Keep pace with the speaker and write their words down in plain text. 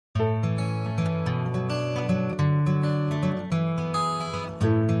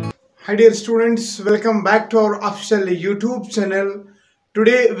Hi dear students, welcome back to our official YouTube channel.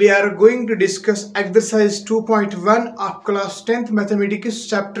 Today we are going to discuss exercise 2.1 of class 10th mathematics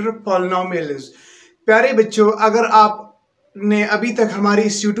chapter polynomials. प्यारे बच्चों, अगर आपने अभी तक हमारे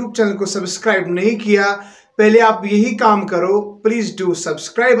इस YouTube चैनल को सब्सक्राइब नहीं किया, पहले आप यही काम करो. Please do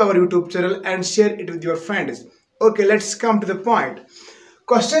subscribe our YouTube channel and share it with your friends. Okay, let's come to the point.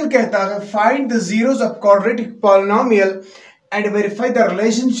 Question कहता है find the zeros of quadratic polynomial and verify the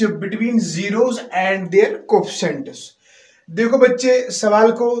relationship between zeros and their coefficients. देखो बच्चे,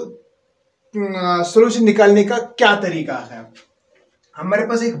 सवाल को solution निकालने का क्या तरीका है. हमारे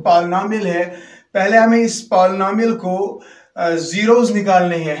पास एक पॉलिनोमियल है. पहले हमें इस पॉलिनोमियल को जीरोस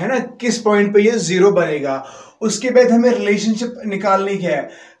निकालने हैं, है ना. किस पॉइंट पे ये जीरो बनेगा. उसके बाद हमें रिलेशनशिप निकालनी है.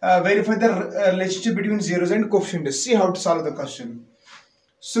 Verify the relationship between zeros and coefficient. See how to solve the question.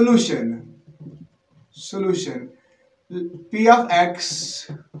 Solution P of x,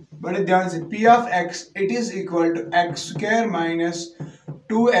 बड़े ध्यान से, P of x it is equal to x square minus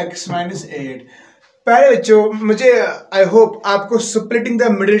 2x minus 8. पहले बच्चों, मुझे आई होप आपको splitting the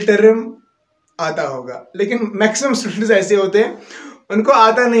middle term आता होगा, लेकिन मैक्सिमम स्टूडेंट्स ऐसे होते हैं उनको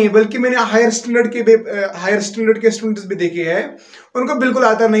आता नहीं, बल्कि मैंने हायर स्टैंडर्ड के स्टूडेंट्स भी देखे हैं, उनको बिल्कुल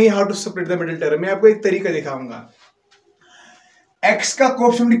आता नहीं how to split the middle term. मैं आपको एक तरीका दिखाऊंगा. x का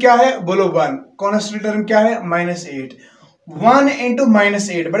कोएफिशिएंट क्या है बोलो 1. कांस्टेंट टर्म क्या है -8. 1 इंटू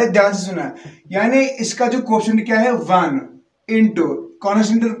 -8, बड़े ध्यान से सुना, यानी इसका जो कोएफिशिएंट क्या है 1 इंटू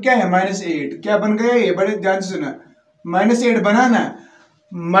कांस्टेंट टर्म क्या है -8. क्या बन गया ये, बड़े ध्यान से सुना, -8 बना ना.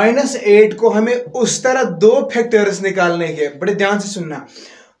 -8 को हमें उस तरह दो फैक्टर्स निकालने के, बड़े ध्यान से सुनना,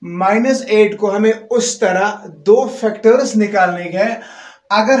 -8 को हमें उस तरह दो फैक्टर्स निकालने के.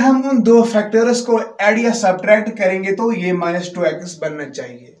 अगर हम उन दो फैक्टर्स को ऐड या सब्ट्रैक्ट करेंगे तो ये -2x बनना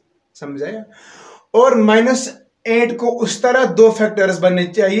चाहिए, समझाया. और -8 को उस तरह दो फैक्टर्स बनने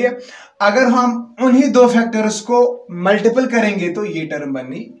चाहिए. अगर हम उन्हीं दो फैक्टर्स को मल्टीपल करेंगे तो ये टर्म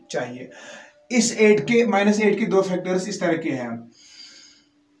बननी चाहिए. इस -8 के दो फैक्टर्स इस तरह के हैं,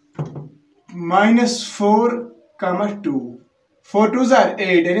 -4, 2. 4 2s are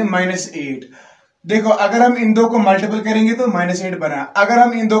 8, यानी -8. देखो, अगर हम इन दो को मल्टीपल करेंगे तो -8 बना. अगर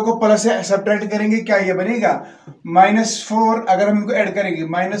हम इन दो को प्लस से सब्ट्रैक्ट करेंगे क्या ये बनेगा -4. अगर हम इनको ऐड करेंगे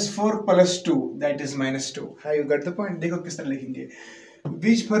 -4 + 2 that is -2. How you got the point. देखो किस तरह लिखेंगे.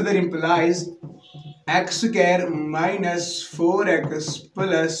 Which further implies x square -4x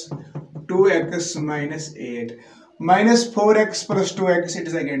 + 2x -8. -4x + 2x it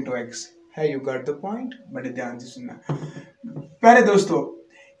is again 2x. How you got the point. बड़े ध्यान से सुनना. पहले दोस्तों,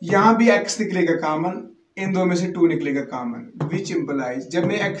 यहां भी x निकलेगा कॉमन, इन दो में से 2 निकलेगा कॉमन, विच इंप्लाइज, जब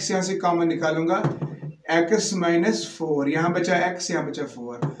मैं x यहां से कॉमन निकालूंगा x -4, यहां बचा x, यहां बचा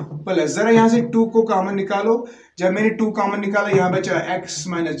 4, प्लस जरा यहां से 2 को कॉमन निकालो. जब मैंने 2 कॉमन निकाला यहां बचा x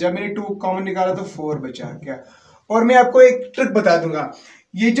माइनस, जब मैंने 2 कॉमन निकाला तो 4 बचा. क्या, और मैं आपको एक ट्रिक बता दूंगा.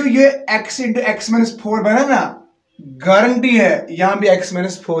 ये जो ये x × x - 4 बना ना, गारंटी है यहां भी x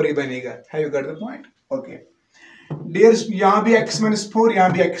 - 4 ही बनेगा. Have you got the point. Okay dear, यहां भी x - 4,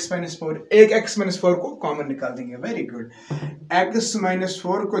 यहां भी x - 4. एक x - 4 को कॉमन निकाल देंगे. Very good. x -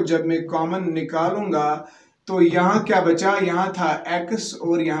 4 को जब मैं कॉमन निकालूंगा तो यहां क्या बचा, यहां था x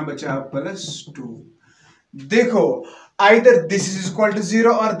और यहां बचा +2. देखो, either this is equal to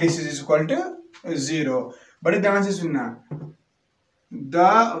 0 और दिस इज इक्वल टू 0. बड़े ध्यान से सुनना. The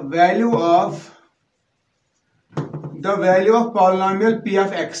value of polynomial p of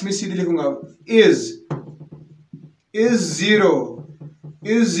x, में सीधे लिखूंगा, is 0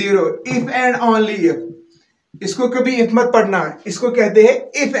 if and only if. इसको कभी if मत पढ़ना, इसको कहते हैं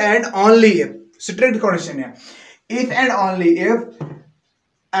if and only if. Strict condition है. if and only if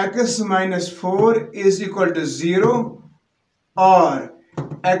x - 4 is equal to 0 और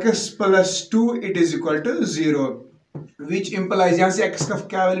x + 2 it is equal to 0, which implies, यहां से x का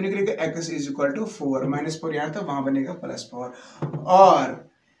क्या वैल्यू निकलेगा, x is equal to 4. -4 यहां था, वहां बनेगा +4, और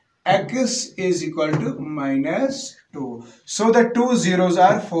x is equal to -2. So the two zeros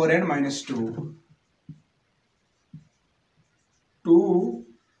are 4 and -2. Two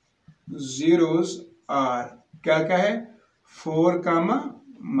zeros are क्या है, 4,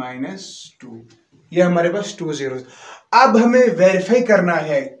 -2. ये हमारे पास 2 zeros. अब हमें वेरीफाई करना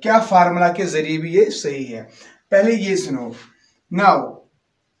है क्या फार्मूला के जरिए भी ये सही है. पहले ये सुनो. नाउ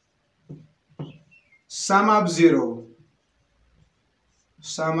सम ऑफ zeros,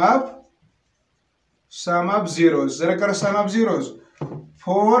 जरा करो सम of zeros.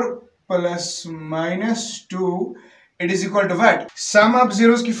 4 + -2 it is equal to what. Some of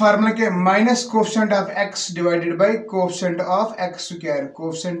zeros की फार्मूला के minus coefficient of x divided by coefficient of x square.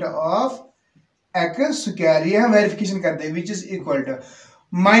 Coefficient of x square, ये हम वेरिफिकेशन करते हैं, which is equal to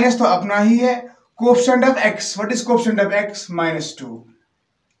minus तो अपना ही है, coefficient of x, what is coefficient of x, -2,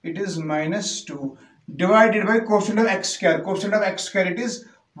 it is -2 divided by coefficient of x square, coefficient of x square it is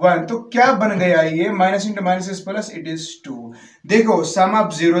 1, तो क्या बन गया ये, minus into minus is plus, it is 2। देखो सम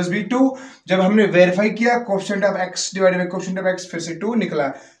of zeros भी 2, जब हमने verify किया coefficient of x divided by coefficient of x, फिर से 2 निकला,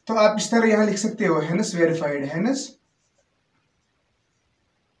 तो आप इस तरह यहां लिख सकते हो, hence verified, hence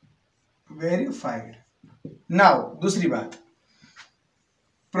verified. Now दूसरी बात,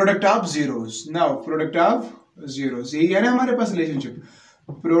 product of zeros, now product of zeros, यही है ना हमारे पास relationship,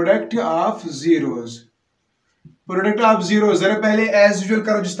 product of zeros, product of zero जरा पहले एज यूजुअल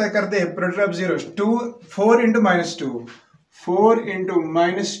करो जिस तरह करते हैं, product of zero 4 into -2, 4 into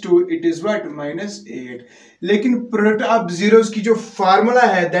 -2 it is what, -8। लेकिन प्रोडक्ट ऑफ जीरोस की जो फार्मूला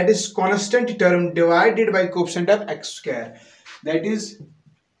है that is constant term divided by coefficient of x square, that is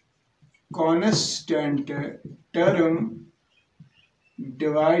constant term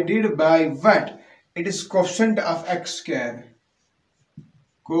divided by what, it is coefficient of x square,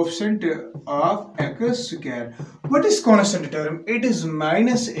 coefficient of x square, what is constant term, it is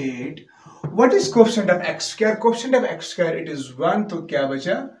 -8, what is coefficient of x square, coefficient of x square it is 1, तो क्या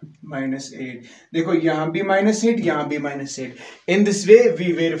बचा, -8। देखो यहां भी -8, यहां भी -8, in this way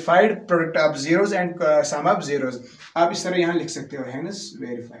we verified product of zeros and sum of zeros। आप इस तरह यहां लिख सकते हो, hence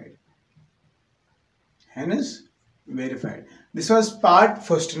verified, hence verified। This was part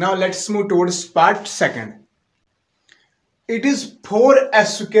first. Now let's move towards part second. It is 4s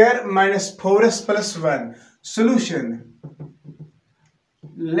square minus 4s plus 1. Solution.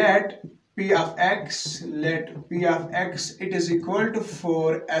 Let p of x it is equal to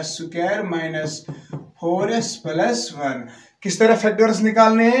 4s square minus 4s plus 1. किस तरह factors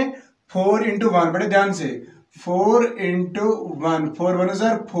निकालने हैं, 4 into 1, बड़े ध्यान से, 4 into 1, 4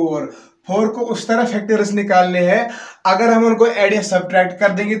 1 4, 4 को उस तरह फैक्टर्स निकालने हैं, अगर हम उनको एड या सब्ट्रैक्ट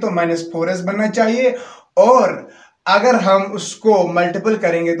कर देंगे तो -4s बनना चाहिए, और अगर हम उसको मल्टीपल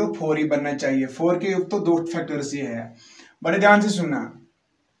करेंगे तो 4 ही बनना चाहिए। 4 के तो दो फैक्टर्स ये है, बड़े ध्यान से सुनना,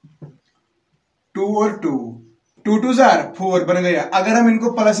 2 और 2, 2 2 4 बन गया, अगर हम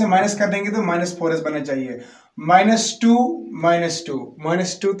इनको प्लस से माइनस कर देंगे तो -4s बनना चाहिए, -2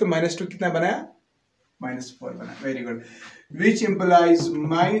 -2 तो -2 कितना बनाया, -4 बना, very good, which implies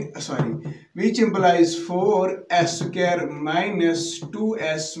 4s square minus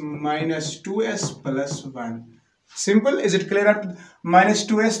 2s plus 1। Simple, is it clear? आप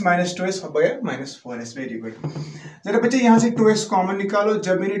 -2s हो गया -4s, वेरी गुड। जरा बच्चे यहां से 2s कॉमन निकालो,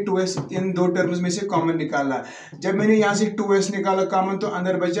 जब मैंने 2s इन दो टर्म्स में से कॉमन निकाला, जब मैंने यहां से 2s निकाला कॉमन तो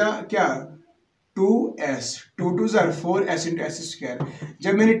अंदर बचा क्या, 2s, 2 2 4s into s square,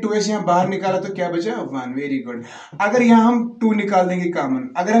 जब मैंने 2s यहाँ बाहर निकाला तो क्या बचा, 1, वेरी गुड। अगर यहाँ हम 2 निकाल देंगे कॉमन,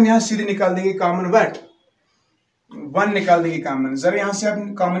 अगर हम यहाँ सीधे निकाल देंगे कॉमन व्हाट, 1 निकाल देंगे कॉमन, जरा यहाँ से आप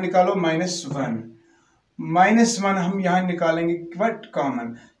कॉमन निकालो -1 हम यहाँ निकालेंगे व्हाट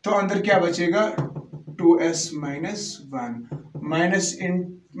कॉमन, तो अंदर क्या बचेगा, 2s -1,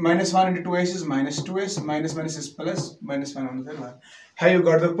 -1 into 2s is -2s, -1 is plus, -1 another 1। Have you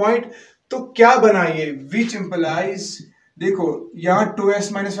got the point? तो क्या बना ये, विच इम्प्लाइज, देखो यहाँ 2s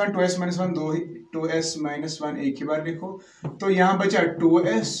 -1 2s -1 दो ही, 2s -1 एक ही बार लिखो, तो यहाँ बचा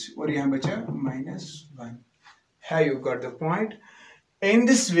 2s और यहाँ बचा -1। Have you got the point? In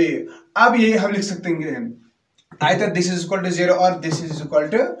this way, अब ये हम लिख सकते हैं either this is equal to 0 or this is equal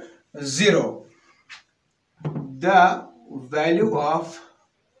to 0। The value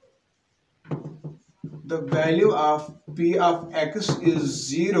of p of x is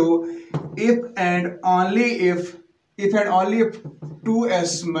 0 if and only if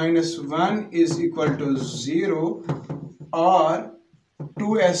 2s minus 1 is equal to 0 or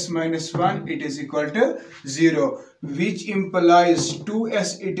 2s minus 1 it is equal to 0, which implies 2s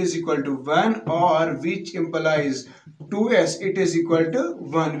it is equal to 1 or which implies 2s it is equal to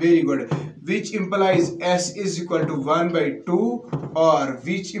 1, very good, which implies s is equal to 1 by 2 or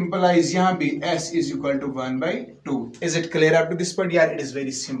which implies यहाँ भी s is equal to 1 by 2। Is it clear up to this point? यार it is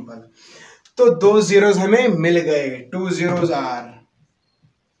very simple। तो दो zeros हमें मिल गए, 2 zeros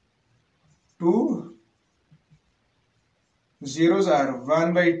are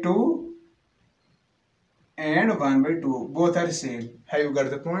 1 by 2 and 1 by 2, both are same। Have you got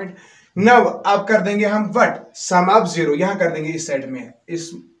the point? Now अब कर देंगे हम what, sum of 0, यहां कर देंगे इस साइड में,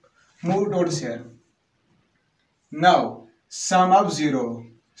 इस move towards here। Now sum of zeros,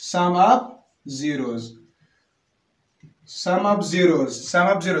 sum of zeros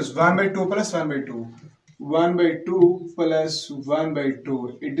 1 by 2 plus 1 by 2, 1 by 2 plus 1 by 2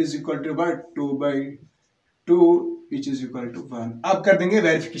 it is equal to what, 2 by 2 which is equal to 1। अब कर देंगे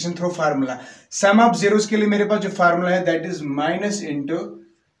verification through formula. Some of zeros के लिए मेरे पास जो formula है that is minus into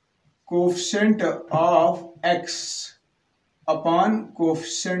coefficient of x upon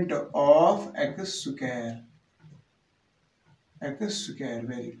coefficient of x square,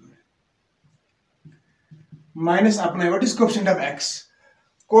 very good, minus अपना what is coefficient of x,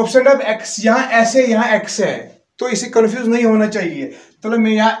 coefficient of x यहां ऐसे, यहां x है तो इसे कंफ्यूज नहीं होना चाहिए, तो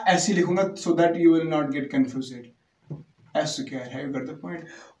मैं यहां ऐसे लिखूंगा so that you will not gate confused, s square, have you got the point?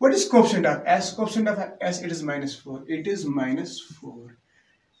 What is coefficient of s? Coefficient of s, it is -4, it is -4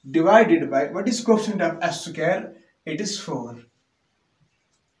 divided by, what is coefficient of s square? It is 4,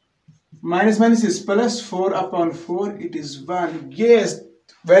 minus minus is plus, 4 upon 4 it is 1, yes,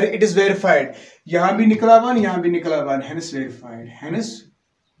 where it is verified, yahan bhi nikla 1, yahan bhi nikla 1, hence verified, hence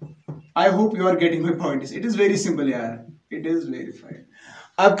I hope you are getting my point. It is very simple yaar, it is verified.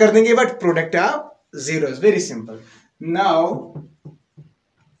 ab kar denge but product of zeros, very simple. Now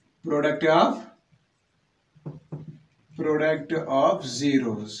product of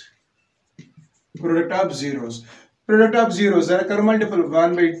zeros, product of zeros जरा करो multiple,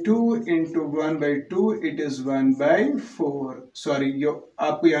 1/2 into 1/2 it is 1/4, sorry यो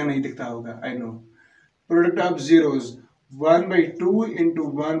आपको यहाँ नहीं दिखता होगा, I know. Product of zeros 1/2 into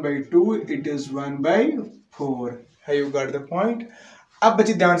 1/2 it is 1/4, have you got the point? अब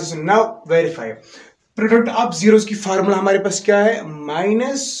बच्चे ध्यान से सुनो, now verify. Product of zeros की फार्मूला हमारे पास क्या है,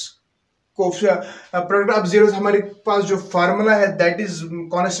 माइनस प्रोडक्ट ऑफ जीरोस हमारे पास जो फार्मूला है that is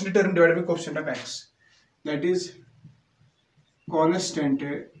constant term divided by coefficient of x, that is constant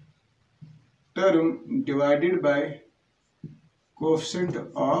term divided by coefficient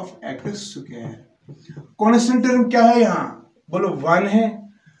of x square. Constant term क्या है यहां, बोलो 1 है,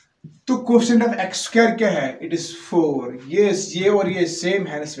 तो कोएफिशिएंट ऑफ x स्क्वायर क्या है, इट इज 4, यस, ये और ये सेम,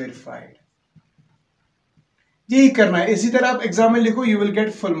 हैंस वेरीफाइड. यही करना है, इसी तरह आप एग्जाम में लिखो, you will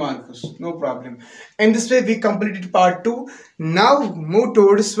get full marks, no problem. In this way we completed part 2. Now move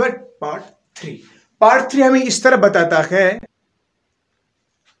towards what, part 3. Part 3 हमें इस तरह बताता है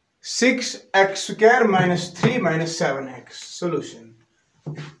 6x square minus 3 minus 7x. Solution,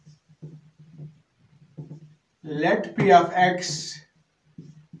 late p of x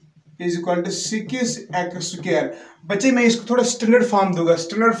is equal to 6x square. बच्चे मैं इसको थोड़ा standard form दूंगा,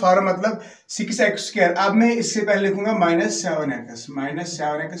 स्टैंडर्ड फॉर्म मतलब 6x स्क्वायर. अब मैं इससे पहले लिखूंगा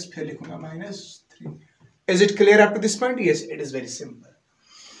 -7x, फिर लिखूंगा -3. Is it clear up to this point? Yes, it is very simple.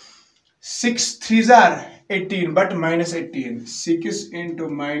 6 3s are 18 but -18, 6 into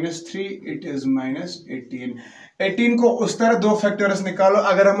 -3 it is -18. 18 को उस तरह दो फैक्टर्स निकालो,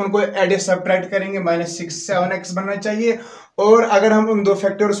 अगर हम उनको एड सब्ट्रैक्ट करेंगे -6 7x बनना चाहिए, और अगर हम उन दो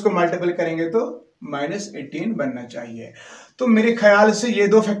फैक्टर्स को मल्टीपल करेंगे तो -18 बनना चाहिए. तो मेरे ख्याल से ये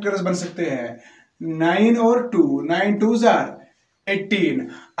दो फैक्टर्स बन सकते हैं 9 और 2, 9 2s are 18.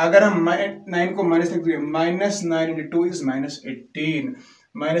 अगर हम 9 को माइनस लिख दें, -9 into 2 is -18,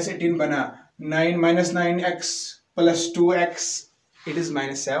 -18 बना, 9 minus 9x plus 2x, it is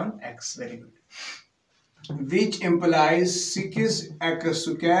 -7x. Very good. Which implies 6x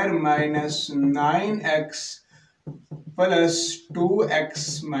square minus 9x plus 2x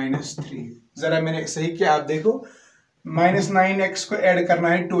minus 3. जरा मैंने सही किया, आप देखो, -9x को ऐड करना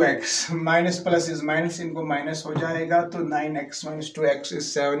है 2x, minus plus is minus, इनको माइनस हो जाएगा, तो 9x minus 2x is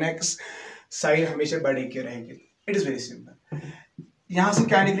 7x. Sign हमेशा बढ़ी के रहेगी. It is very simple. यहां से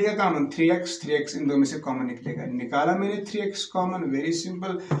क्या निकलेगा कॉमन, 3x इन दो में से कॉमन निकलेगा. निकाला मैंने 3x कॉमन, वेरी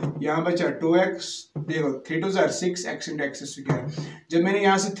सिंपल. यहाँ बचा 2x, देखो 3 2s are 6, x into x square. जब मैंने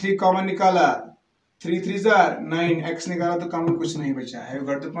यहाँ से 3 कॉमन निकाला, 3 3s are 9, x निकाला तो कॉमन कुछ नहीं बचा. Have you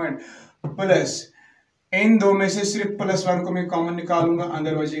got the point? Plus इन दो में से सिर्फ +1 को मैं कॉमन निकालूंगा,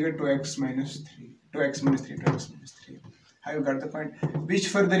 अंदर बचेगा 2x minus 3. Have you got the point? Which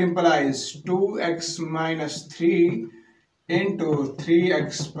further implies 2x minus 3 into 3x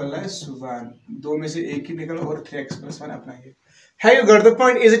plus 1. दो में से एक ही निकलो और 3x plus 1 अपना ये. Have you got the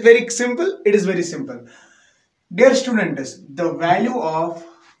point? Is it very simple? It is very simple. Dear students, the value of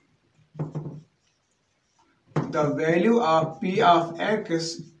p of x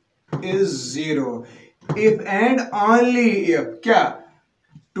is 0 if and only if क्या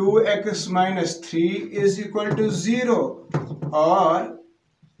 2x minus 3 is equal to 0 or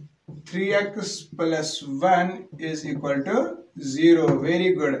 3x plus 1 is equal to 0. Very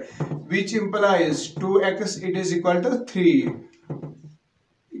good. Which implies 2x it is equal to 3.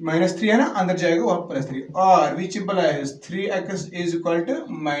 -3 है ना, अंदर जाएगा वहां +3. और which implies 3x is equal to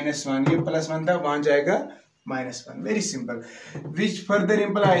 -1. ये +1 था, वहां जाएगा -1. Very simple. Which further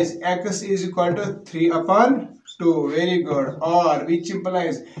implies x is equal to 3 upon 2. Very good. Or which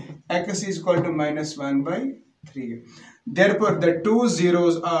implies x is equal to -1/3. Therefore the two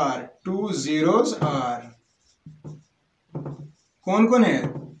zeros are कौन कौन है,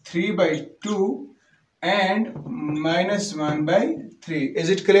 3/2 and -1/3.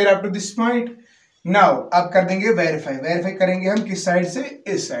 Is it clear up to this point? Now अब कर देंगे verify. Verify करेंगे हम किस side से?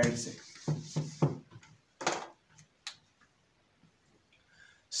 इस साइड से।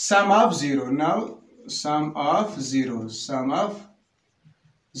 सम of zero, now some of zeros,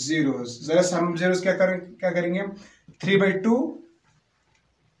 जरा सम ऑफ जीरोस क्या करेंगे?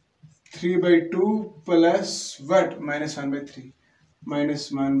 3/2 प्लस व्हाट? -1/3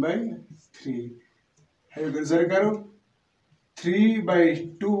 जरा करो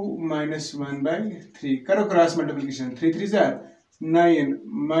 3/2 -1/3 करो क्रॉस मल्टीप्लिकेशन। 3 3 9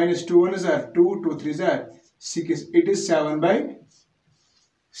 -2 1 2 2 3 6 it is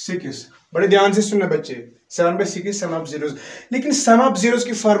 7/6। बड़े ध्यान से सुनना बच्चे, 7/6 सम ऑफ जीरोस। लेकिन सम ऑफ जीरोस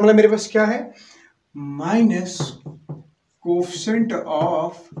की फॉर्मूला मेरे पास क्या है? Minus coefficient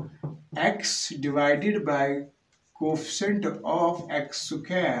of x divided by coefficient of x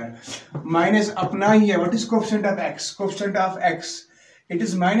square. Minus अपना ही है। What is coefficient of x? Coefficient of x it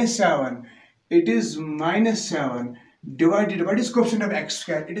is -7, it is -7 divided, what is coefficient of x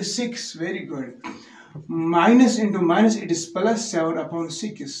square? It is 6। Very good. Minus into minus it is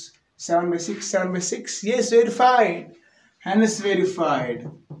 +7/6, 7/6 yes, verified, hence verified,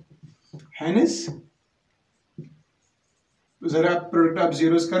 hence जरा product of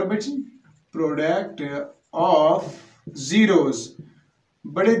zeros करो बच्ची। Product of zeros,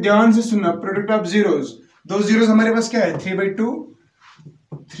 बड़े ध्यान से सुनना। Product of zeros, दो zeros हमारे पास क्या है? 3/2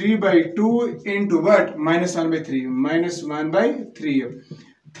 इंटू व्हाट? -1/3 3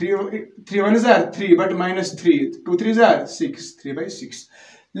 1 3 बट -3 2 3 6 3/6।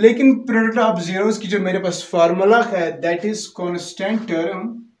 लेकिन प्रोडक्ट ऑफ जीरोस की जो मेरे पास फॉर्मूला है that is constant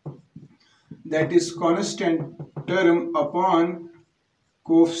term upon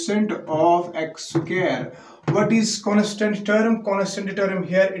coefficient of x square. what is constant term? Constant term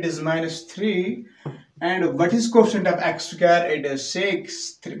here it is -3, and what is coefficient of x square? It is 6,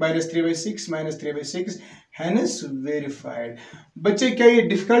 -3/6 -3/6, hence verified। बच्चे क्या ये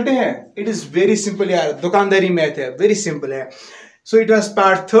difficult है? It is very simple यार, दुकानदारी math है, very simple है। So it was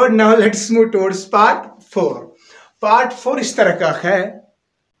part 3, now let's move towards part 4। Part 4 इस तरह का है,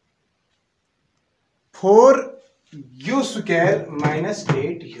 4u²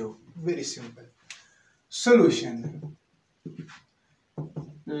 -8u। Very simple solution।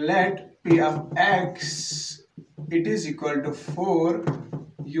 let p of x it is equal to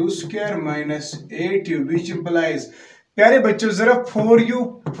 4u² -8u which implies, प्यारे बच्चों जरा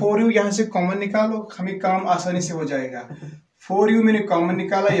 4u यहां से कॉमन निकालो, हमें काम आसानी से हो जाएगा। 4u मैंने कॉमन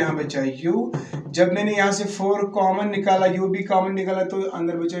निकाला, यहाँ बचा u। जब मैंने यहाँ से 4 कॉमन निकाला, u भी कॉमन निकाला, तो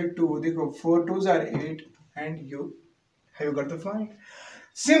अंदर बचा 2। देखो 4 2s are 8 and u। have you got the point?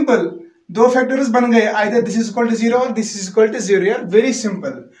 Simple, दो फैक्टर्स बन गए, either this is equal to 0 और दिस इज इक्वल टू 0 यार, very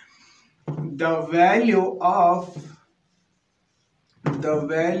simple. The value of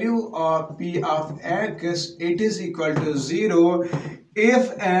p of x it is equal to 0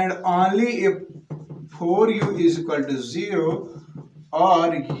 if and only if 4u is equal to 0 or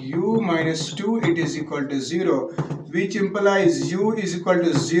u -2 it is equal to 0, which implies u is equal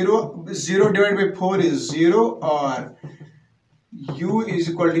to 0 divided by 4 is 0 or u is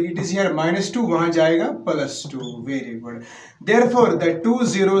equal to, it is here -2, वहां जाएगा +2। Very good. therefore the two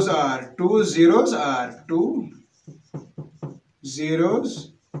zeros are 2 zeros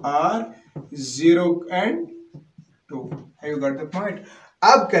are 0 and 2। have you got the point?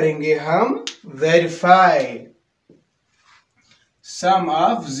 अब करेंगे हम verify some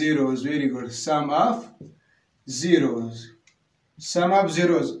of zeros. Very good. Some of zeros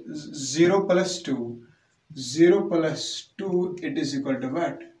 0 plus 2 it is equal to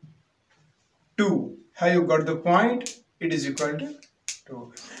what? 2। have you got the point? it is equal to 2।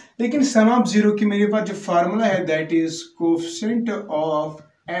 लेकिन सम of zero की मेरे पास जो formula है that is coefficient of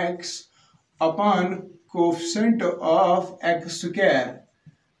x upon coefficient of x square.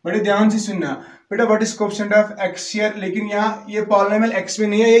 बड़े ध्यान से सुनना बेटा, what is coefficient of x here? लेकिन यहाँ ये पॉलिनोमियल x में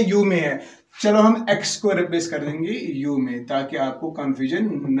नहीं है, ये u में है। चलो हम x को रिप्लेस कर देंगे u में, ताकि आपको कंफ्यूजन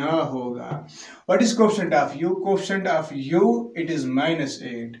ना होगा। What is coefficient of u? Coefficient of u it is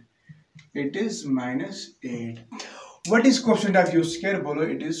 -8, it is -8। What is coefficient of u square? बोलो,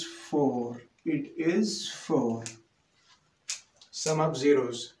 it is 4, it is 4। sum of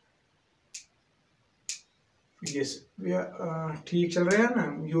zeros, yes, ठीक चल रहा है ना?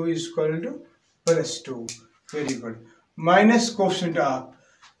 u is equal to +2। very good। minus coefficient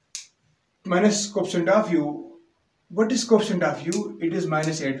of u, what is coefficient of u? it is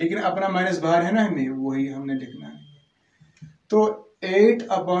 -8, लेकिन अपना minus बाहर है ना, हमें वही हमने लिखना है। तो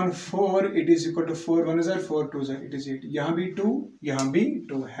 8/4 it is equal to 4 1 jar 4 2 jar it is 8, यहाँ भी 2 यहाँ भी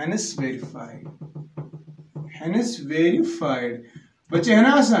 2, हेंस वेरीफाइड, हेंस वेरीफाइड। बच्चे है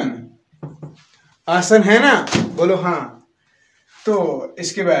ना आसान, आसान है ना, बोलो हाँ। तो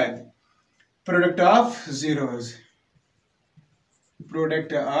इसके बाद product of zeros,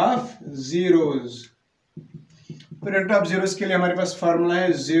 product of zeros, product of zeros के लिए हमारे पास फार्मूला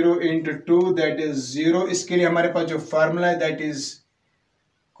है 0 इंटू 2 दैट इज 0। इसके लिए हमारे पास जो फार्मूला है that is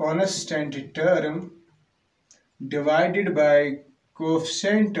constant term divided by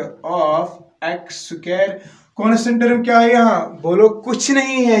coefficient of x square. Constant term क्या है यहाँ, बोलो कुछ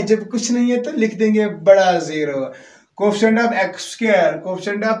नहीं है, जब कुछ नहीं है तो लिख देंगे बड़ा zero. Coefficient of x square,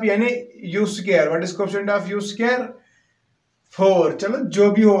 coefficient of यानी you square, what is coefficient of you square 4। चलो जो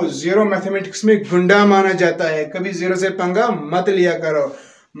भी हो, जीरो मैथमेटिक्स में गुंडा माना जाता है, कभी जीरो से पंगा मत लिया करो।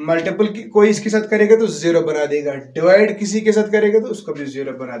 मल्टीपल की कोई इसके साथ करेगा तो जीरो बना देगा, डिवाइड किसी के साथ करेगा तो उसको भी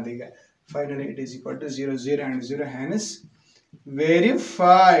जीरो बना देगा। Finally it is equal to 0 0 and 0 hence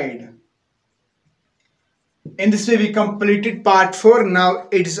verified. In this way we completed part 4. Now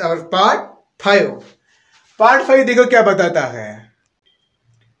it is our part 5. Part 5 देखो क्या बताता है,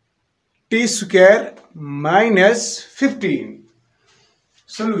 t square minus 15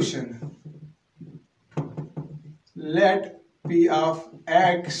 solution. Let p of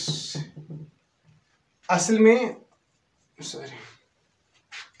x, असल में सॉरी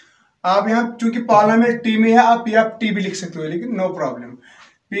आप यहाँ चूंकि पॉलिनोमियल टी में है, आप p ऑफ t भी लिख सकते हो, लेकिन no problem.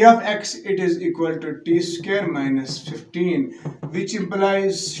 p of x it is equal to t square minus 15 which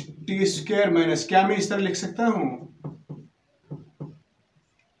implies t square minus, क्या मैं इस तरह लिख सकता हूं,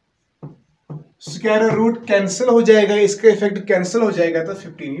 स्क्वायर रूट कैंसिल हो जाएगा, इसका इफेक्ट कैंसिल हो जाएगा तो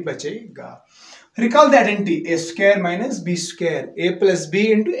 15 ही बचेगा। Recall the identity a square minus b square, a plus b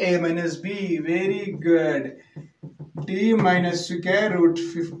into a minus b, very good. t minus square root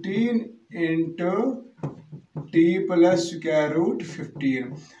 15 into t plus square root 15।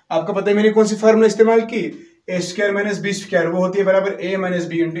 आपको पता है मैंने कौन सी फॉर्मूला इस्तेमाल की, a square minus b square, वो होती है बराबर a minus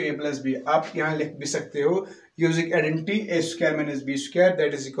b into a plus b। आप यहाँ लिख भी सकते हो using identity a square minus b square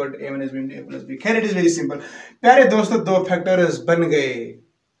that is equal to a minus b into a plus b। खैर इट इज वेरी सिंपल। प्यारे दोस्तों, दो फैक्टर्स बन गए,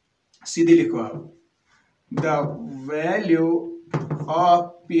 सीधे लिखो आप, the value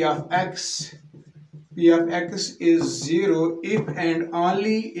of p of x is 0 if and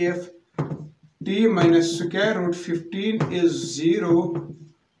only if t minus square root 15 is 0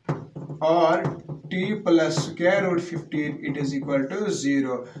 or t plus square root 15 it is equal to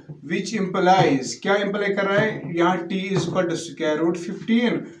 0, which implies, क्या imply कर रहा है, यहाँ t is equal to square root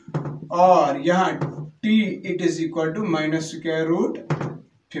 15 और यहाँ t it is equal to minus square root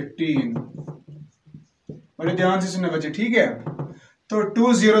 15। बड़े ध्यान से सुनना बच्चे, ठीक है। तो 2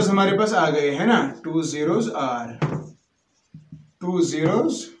 zeros हमारे पास आ गए हैं ना, 2 zeros are,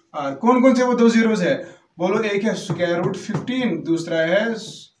 कौन कौन से वो 2 zeros है, बोलो, एक है स्क्वायर रूट 15, दूसरा है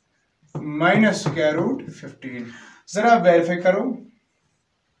माइनस स्क्वायर रूट 15। जरा वेरीफाई करो,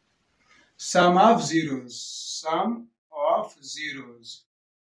 सम of zeros,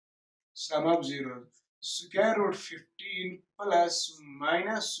 square root 15 plus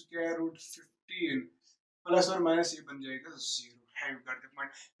minus square root 15, plus और माइनस ये बन जाएगा 0।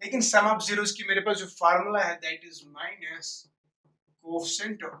 लेकिन सम ऑफ जीरोस की मेरे पास जो फार्मूला है that is minus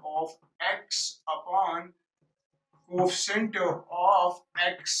coefficient of x upon coefficient of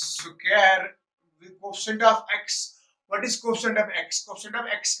x square, coefficient of x, what is coefficient of x, coefficient of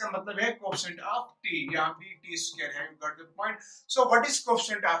x का मतलब है कोएफिशिएंट ऑफ t, यहाँ भी t स्क्वायर है, got the point. So what is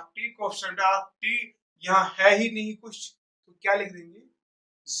coefficient of t, coefficient of t यहाँ है ही नहीं कुछ, तो क्या लिख देंगे,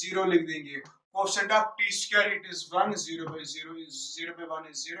 0 लिख देंगे। Quotient of t square it is 1, 0 by 0 is 0 by 1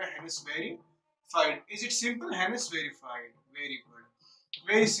 is 0, hence verified. Is it simple? Hence verified. Very good.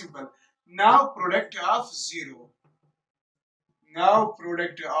 Very simple. Now product of 0. Now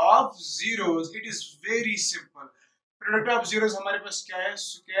product of zeros. It is very simple. Product of zeros हमारे पास क्या है,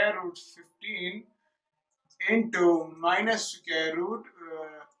 square root 15 into minus square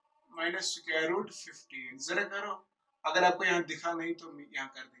root 15। जरा करो, अगर आपको यहाँ दिखा नहीं तो यहाँ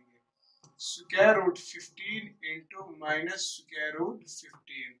कर देंगे, square root 15 into minus square root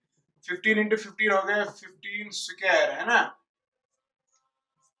 15, 15 into 15 हो गया 15 स्क्वायर, है ना,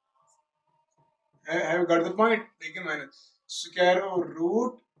 हैव गॉट द पॉइंट। लेकिन माइनस स्क्वायर और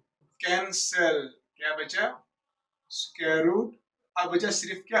रूट कैंसिल, क्या बचा, स्क्वायर रूट, अब बचा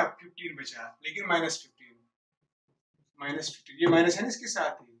सिर्फ क्या, 15 बचा, लेकिन माइनस 15, ये माइनस है ना इसके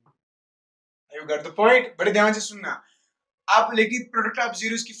साथ ही, हैव गॉट द पॉइंट। बड़े ध्यान से सुनना आप, लेकिन प्रोडक्ट ऑफ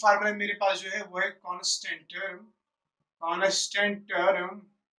जीरोस की फार्मूला मेरे पास जो है वो है constant term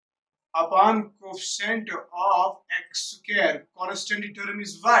upon coefficient of x square. Constant term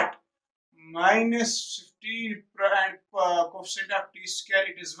is what? Minus 15 and coefficient of t square,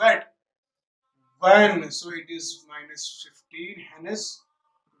 it is what? 1. So it is minus 15, hence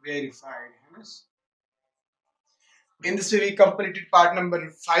verified. Hence. In this way, we completed part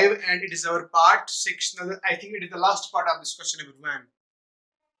number 5 and it is our part 6. Now, I think it is the last part of this question number 1.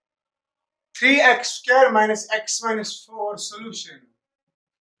 3x square minus x minus 4 solution.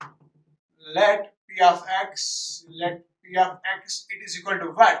 Let p of x, it is equal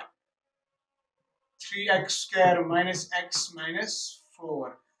to what? 3x square minus x minus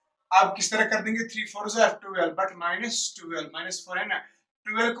 4. आप किस तरह कर देंगे? 3 4 are 12 but minus 4 है ना.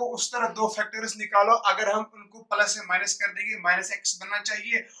 12 को उस तरह दो फैक्टर्स निकालो, अगर हम उनको प्लस से माइनस कर देंगे माइनस एक्स बनना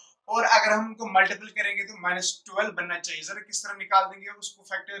चाहिए, और अगर हम उनको मल्टीपल करेंगे तो माइनस 12 बनना चाहिए. जरा किस तरह निकाल देंगे उसको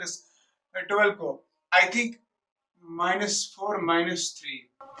फैक्टर्स 12 को? I think minus 4 minus 3,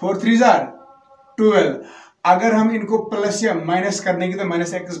 4 3 are 12. अगर हम इनको प्लस या माइनस कर देंगे तो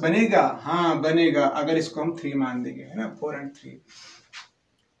माइनस एक्स बनेगा. हाँ बनेगा, अगर इसको हम 3 मान देंगे, है ना. 4 and 3.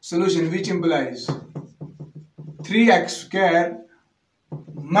 Solution which implies 3x square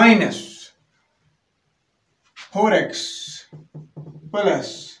minus 4x plus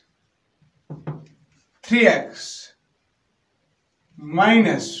 3x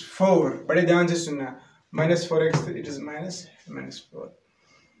minus 4. बड़े ध्यान से सुनना. minus 4x, it is minus 4.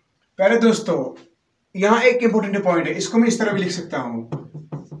 पहले दोस्तों यहां एक इंपॉर्टेंट पॉइंट है, इसको मैं इस तरह भी लिख सकता हूं.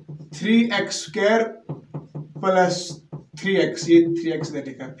 3x square प्लस 3x, ये 3x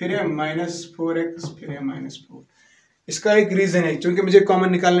लिखा, फिर है माइनस 4x, फिर है माइनस 4. इसका एक रीजन है, क्योंकि मुझे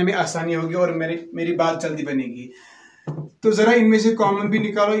कॉमन निकालने में आसानी होगी और मेरी बात जल्दी बनेगी. तो जरा इनमें से कॉमन भी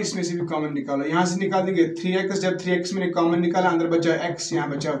निकालो, इसमें से भी कॉमन निकालो. यहाँ से निकाल देंगे 3x. जब 3x मैंने कॉमन निकाला, अंदर बचा x, यहाँ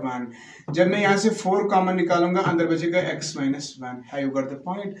बचा 1. जब मैं यहाँ से 4 कॉमन निकालूंगा, अंदर बचेगा x माइनस 1. है, यू गॉट द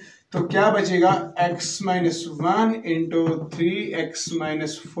पॉइंट. तो क्या बचेगा? x minus 1 into 3x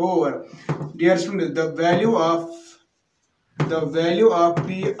minus 4. Dear student, the value of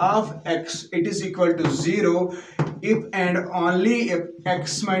p of x, it is equal to 0 if and only if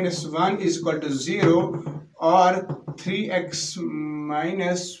x minus 1 is equal to 0 or 3x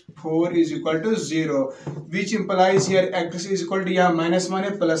minus 4 is equal to 0, which implies here x is equal to, यहाँ minus 1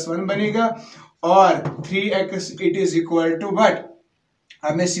 है, plus 1 बनेगा, और 3x it is equal to what?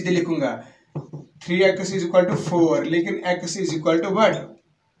 अब मैं सीधे लिखूंगा 3x is equal to 4, लेकिन x is equal to what?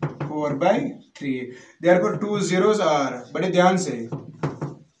 4 by 3. Therefore 2 zeros are, बड़े ध्यान से,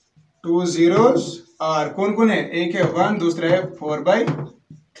 2 zeros are कौन कौन है? एक है 1, दूसरा है 4 by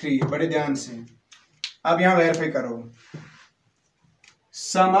 3. बड़े ध्यान से. अब यहां वेरीफाई करो.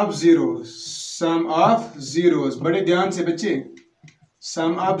 सम ऑफ जीरोस, बड़े ध्यान से बच्चे.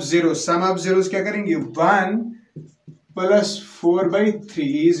 सम ऑफ जीरोस क्या करेंगे? 1 प्लस 4 by 3.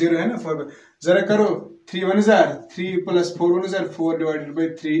 ये 0 है ना, 4. जरा करो, 3 1 are 3 plus 4 1 are 4 divided by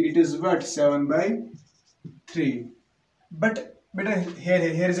 3. It is what? 7 by 3. But बेटा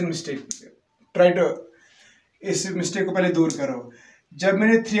here is a mistake. Try to इस मिस्टेक को पहले दूर करो. जब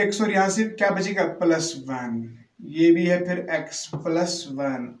मैंने 3x और यहाँ से क्या बचेगा? प्लस 1. ये भी है, फिर x प्लस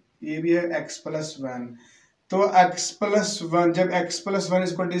 1, ये भी है x प्लस 1. तो x प्लस 1, जब x plus 1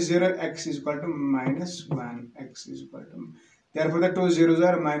 is equal to 0, x is equal to minus 1. x is equal to, therefore the 2 zeros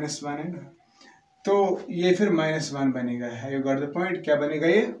are minus 1 and, तो ये फिर माइनस 1 बनेगा. है, यू गॉट द पॉइंट. क्या बनेगा?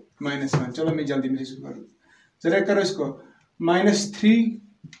 ये माइनस 1. चलो मैं जल्दी में शुरू करूँ. जरा करो इसको. Minus 3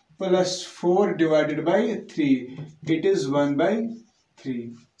 plus 4 divided by 3, it is 1 by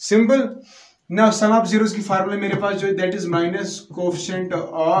 3. Simple. Now some of zeros की फार्मूला मेरे पास जो है, that is minus coefficient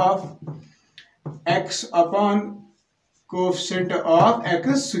of x upon coefficient of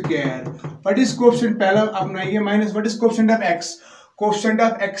x square. What is coefficient? पहला अपना ये minus. What is coefficient of x? Coefficient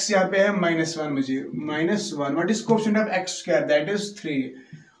of x यहाँ पे है माइनस 1, मुझे minus 1. What is coefficient of x square? That is 3.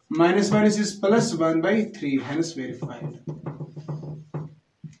 Minus minus is plus 1 by 3. Hence verified.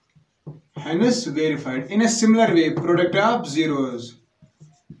 Hence verified. In a similar way, product of zeros,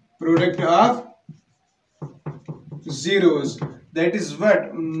 that is what?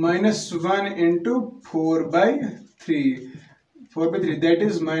 Minus 1 into 4 by 3. 4 by 3, that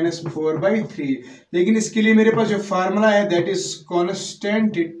is minus 4 by 3. लेकिन इसके लिए मेरे पास जो formula है, that is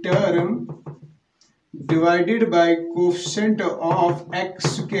constant term divided by coefficient of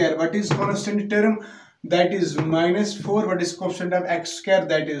x square. What is constant term? That is minus 4. What is coefficient of x square?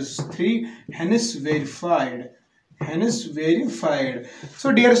 That is 3. Hence verified. Hence verified.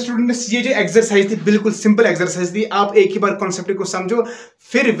 So dear students, ये जो exercise थी बिल्कुल simple exercise थी, आप एक ही बार concept को समझो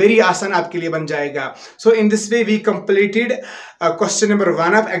फिर वेरी आसान आपके लिए बन जाएगा. सो in this way we completed question number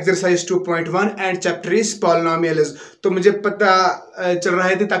 1 of exercise 2.1 and chapter is polynomials. तो मुझे पता चल रहा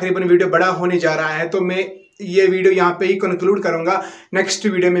है कि तकरीबन वीडियो बड़ा होने जा रहा है, तो मैं ये वीडियो यहाँ पे ही कंक्लूड करूंगा. नेक्स्ट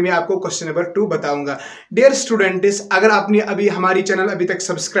वीडियो में मैं आपको क्वेश्चन नंबर 2 बताऊंगा. डियर स्टूडेंट्स, अगर आपने अभी हमारी चैनल अभी तक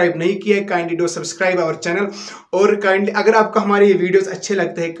सब्सक्राइब नहीं किया है, kindly do subscribe our channel. और काइंडली अगर आपको हमारे ये वीडियोस अच्छे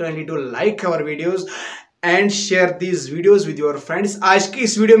लगते हैं, kindly do like our videos and share these videos with your friends. आज की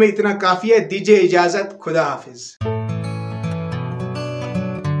इस वीडियो में इतना काफी है. दीजिए इजाजत. खुदा हाफिज.